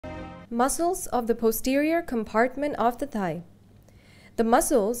Muscles of the posterior compartment of the thigh. The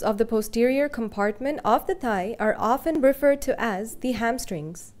muscles of the posterior compartment of the thigh are often referred to as the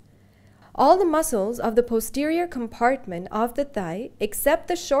hamstrings. All the muscles of the posterior compartment of the thigh, except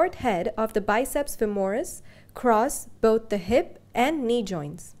the short head of the biceps femoris, cross both the hip and knee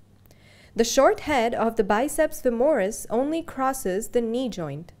joints. The short head of the biceps femoris only crosses the knee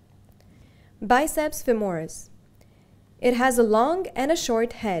joint. Biceps femoris. It has a long and a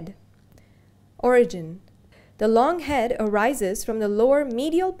short head. Origin. The long head arises from the lower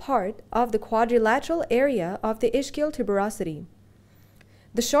medial part of the quadrilateral area of the ischial tuberosity.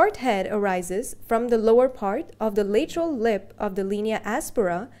 The short head arises from the lower part of the lateral lip of the linea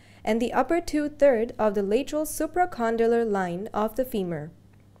aspera and the upper two-thirds of the lateral supracondylar line of the femur.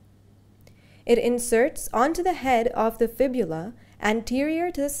 It inserts onto the head of the fibula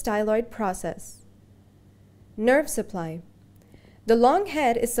anterior to the styloid process. Nerve supply. The long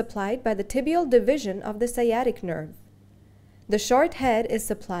head is supplied by the tibial division of the sciatic nerve. The short head is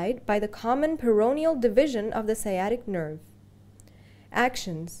supplied by the common peroneal division of the sciatic nerve.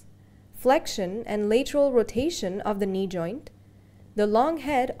 Actions: flexion and lateral rotation of the knee joint. The long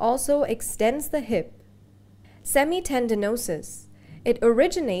head also extends the hip. Semitendinosus. It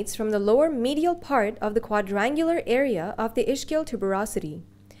originates from the lower medial part of the quadrangular area of the ischial tuberosity.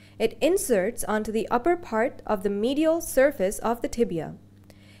 It inserts onto the upper part of the medial surface of the tibia.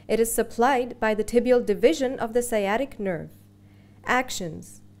 It is supplied by the tibial division of the sciatic nerve.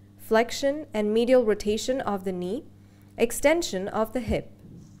 Actions: flexion and medial rotation of the knee, extension of the hip.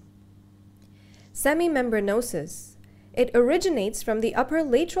 Semimembranosus. It originates from the upper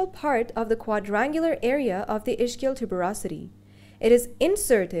lateral part of the quadrangular area of the ischial tuberosity. It is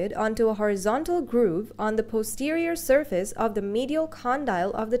inserted onto a horizontal groove on the posterior surface of the medial condyle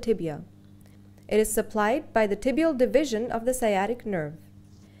of the tibia. It is supplied by the tibial division of the sciatic nerve.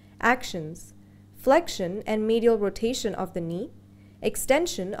 Actions: flexion and medial rotation of the knee,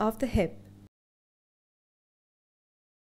 extension of the hip.